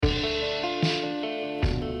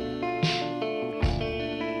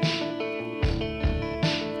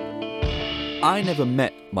I never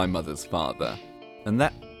met my mother's father, and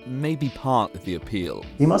that may be part of the appeal.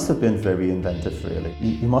 He must have been very inventive, really.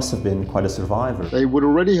 He must have been quite a survivor. They would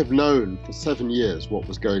already have known for 7 years what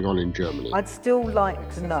was going on in Germany. I'd still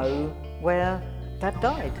like to know where Dad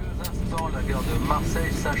died.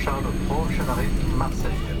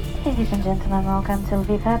 Ladies and gentlemen, welcome to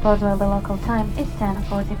Lviv Airport, where the local time is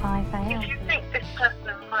 10:45 a.m. If you think this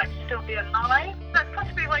person might still be alive, that's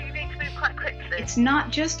possibly why you need to move quite quickly. It's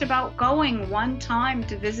not just about going one time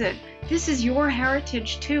to visit. This is your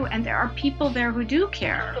heritage too, and there are people there who do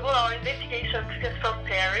care. First of all, our investigation took us from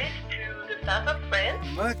Paris to the south of France.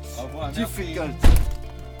 Much difficult.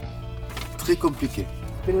 Très compliqué.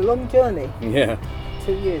 It's been a long journey. Yeah.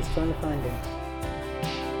 2 years trying to find him.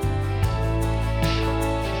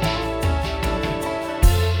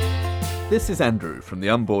 This is Andrew from the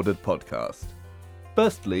Unbordered podcast.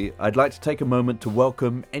 Firstly, I'd like to take a moment to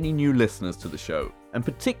welcome any new listeners to the show, and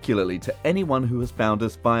particularly to anyone who has found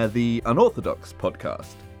us via the Unorthodox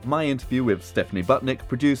podcast. My interview with Stephanie Butnick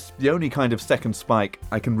produced the only kind of second spike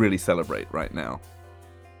I can really celebrate right now.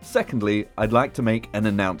 Secondly, I'd like to make an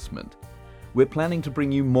announcement. We're planning to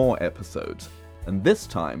bring you more episodes, and this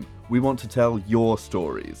time we want to tell your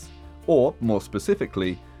stories. Or, more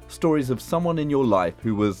specifically, stories of someone in your life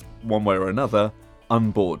who was, one way or another,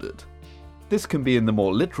 unbordered. This can be in the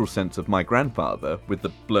more literal sense of my grandfather, with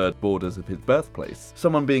the blurred borders of his birthplace,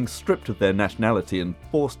 someone being stripped of their nationality and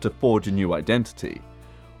forced to forge a new identity.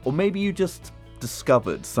 Or maybe you just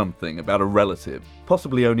discovered something about a relative,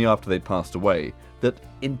 possibly only after they'd passed away, that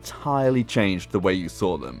entirely changed the way you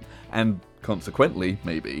saw them, and consequently,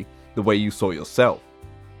 maybe, the way you saw yourself.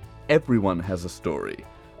 Everyone has a story,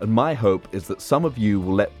 and my hope is that some of you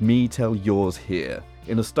will let me tell yours here,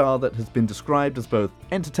 in a style that has been described as both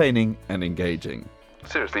entertaining and engaging.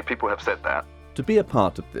 Seriously, people have said that. To be a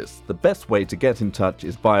part of this, the best way to get in touch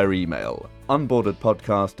is via email,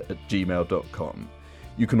 unborderedpodcast@gmail.com.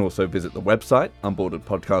 You can also visit the website,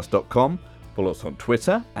 unborderedpodcast.com, follow us on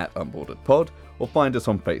Twitter, @unborderedpod, or find us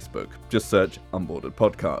on Facebook. Just search Unbordered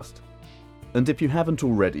Podcast. And if you haven't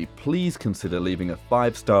already, please consider leaving a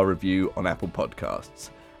 5-star review on Apple Podcasts,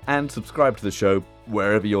 and subscribe to the show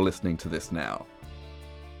wherever you're listening to this now.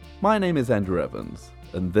 My name is Andrew Evans,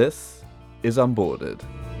 and this is Unbordered.